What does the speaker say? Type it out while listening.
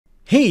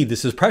Hey,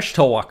 this is Presh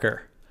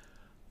Talwalkar.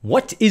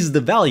 What is the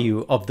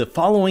value of the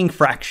following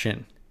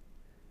fraction?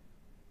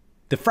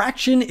 The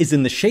fraction is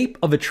in the shape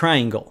of a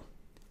triangle.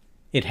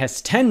 It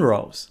has 10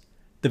 rows.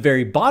 The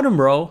very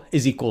bottom row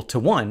is equal to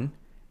 1,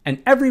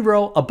 and every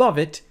row above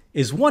it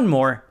is 1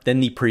 more than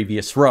the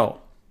previous row.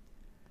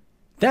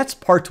 That's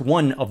part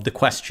 1 of the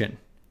question.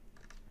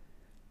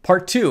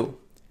 Part 2.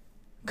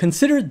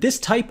 Consider this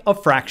type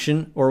of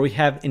fraction where we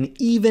have an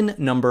even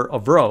number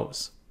of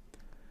rows.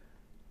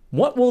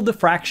 What will the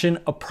fraction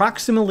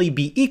approximately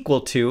be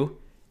equal to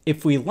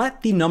if we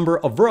let the number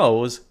of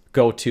rows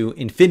go to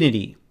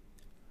infinity?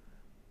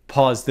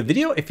 Pause the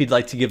video if you'd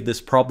like to give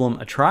this problem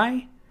a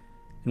try,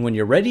 and when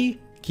you're ready,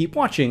 keep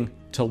watching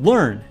to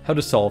learn how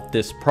to solve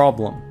this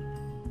problem.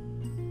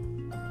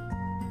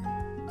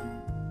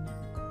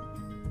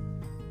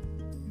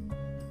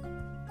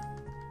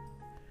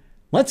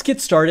 Let's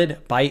get started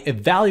by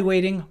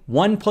evaluating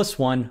 1 plus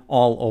 1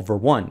 all over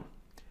 1.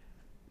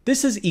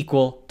 This is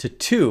equal to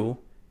 2,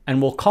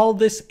 and we'll call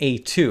this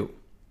A2.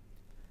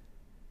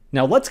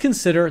 Now let's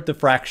consider the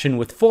fraction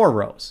with 4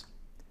 rows.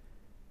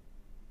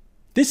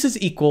 This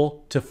is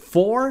equal to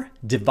 4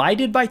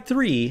 divided by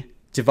 3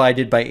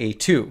 divided by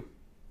A2.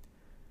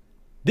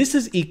 This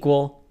is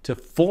equal to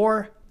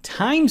 4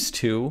 times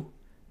 2,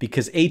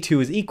 because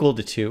A2 is equal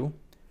to 2,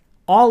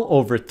 all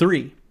over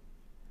 3.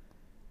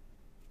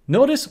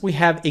 Notice we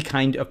have a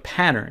kind of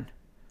pattern.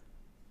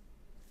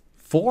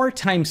 4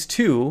 times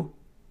 2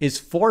 is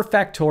 4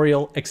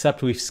 factorial,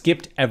 except we've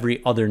skipped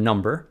every other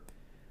number.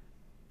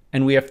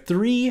 And we have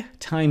 3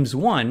 times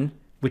 1,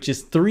 which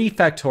is 3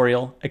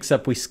 factorial,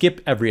 except we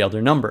skip every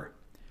other number.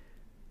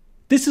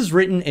 This is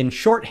written in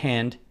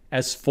shorthand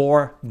as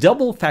 4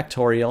 double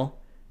factorial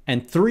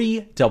and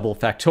 3 double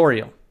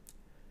factorial.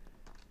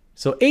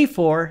 So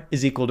A4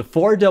 is equal to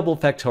 4 double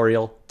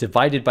factorial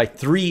divided by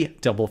 3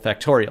 double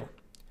factorial.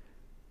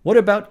 What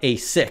about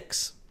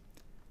A6?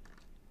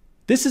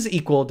 This is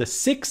equal to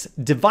 6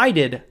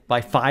 divided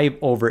by 5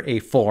 over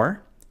A4.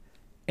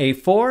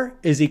 A4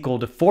 is equal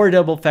to 4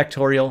 double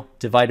factorial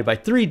divided by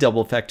 3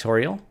 double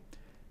factorial.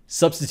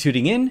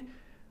 Substituting in,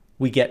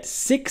 we get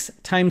 6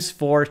 times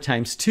 4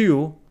 times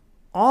 2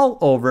 all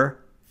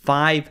over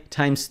 5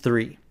 times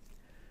 3.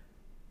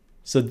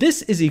 So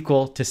this is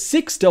equal to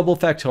 6 double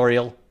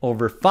factorial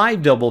over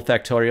 5 double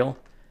factorial,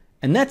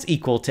 and that's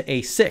equal to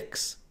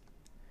A6.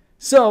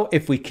 So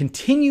if we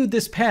continue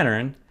this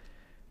pattern,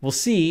 we'll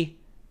see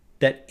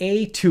that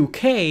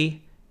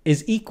A2k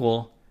is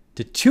equal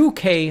to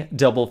 2k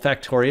double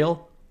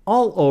factorial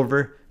all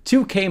over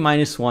 2k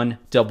minus 1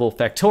 double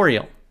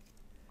factorial.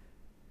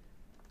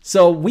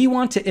 So we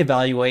want to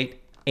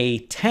evaluate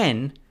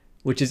A10,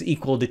 which is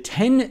equal to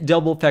 10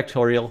 double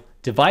factorial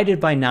divided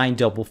by 9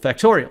 double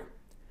factorial.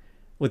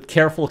 With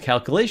careful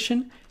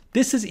calculation,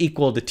 this is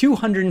equal to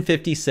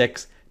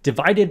 256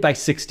 divided by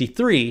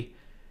 63,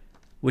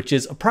 which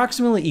is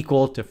approximately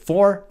equal to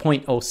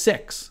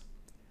 4.06.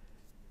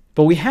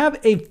 But we have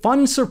a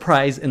fun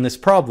surprise in this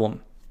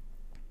problem.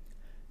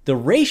 The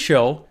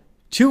ratio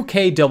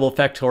 2k double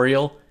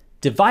factorial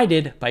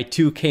divided by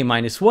 2k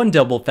minus 1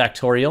 double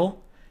factorial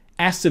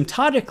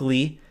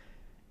asymptotically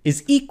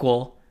is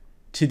equal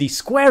to the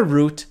square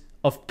root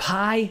of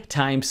pi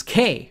times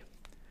k.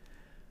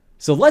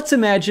 So let's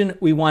imagine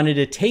we wanted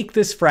to take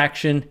this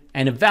fraction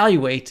and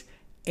evaluate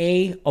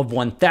a of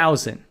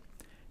 1000.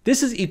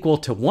 This is equal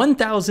to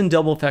 1000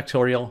 double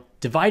factorial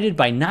divided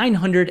by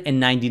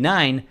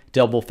 999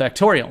 double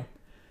factorial.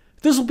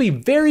 This will be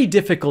very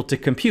difficult to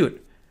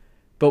compute,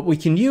 but we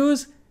can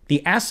use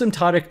the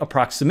asymptotic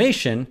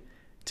approximation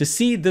to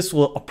see this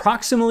will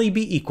approximately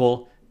be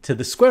equal to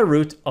the square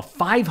root of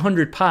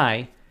 500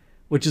 pi,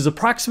 which is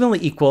approximately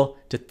equal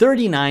to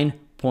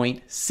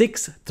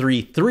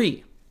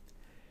 39.633.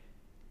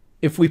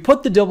 If we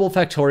put the double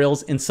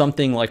factorials in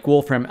something like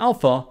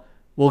WolframAlpha,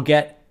 we'll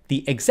get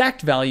the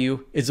exact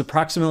value is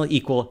approximately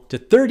equal to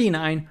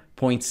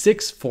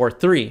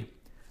 39.643.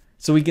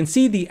 So we can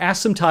see the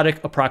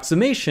asymptotic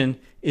approximation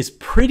is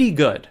pretty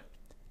good,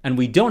 and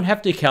we don't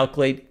have to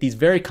calculate these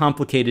very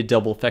complicated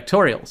double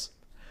factorials.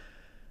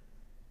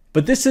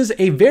 But this is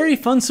a very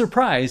fun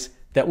surprise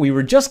that we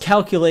were just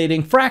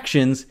calculating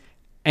fractions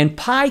and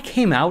pi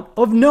came out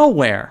of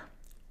nowhere.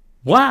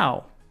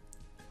 Wow!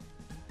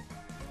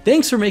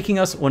 Thanks for making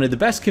us one of the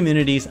best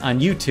communities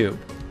on YouTube.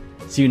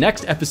 See you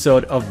next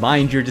episode of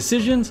Mind Your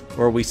Decisions,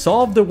 where we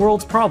solve the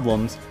world's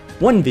problems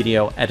one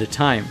video at a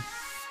time.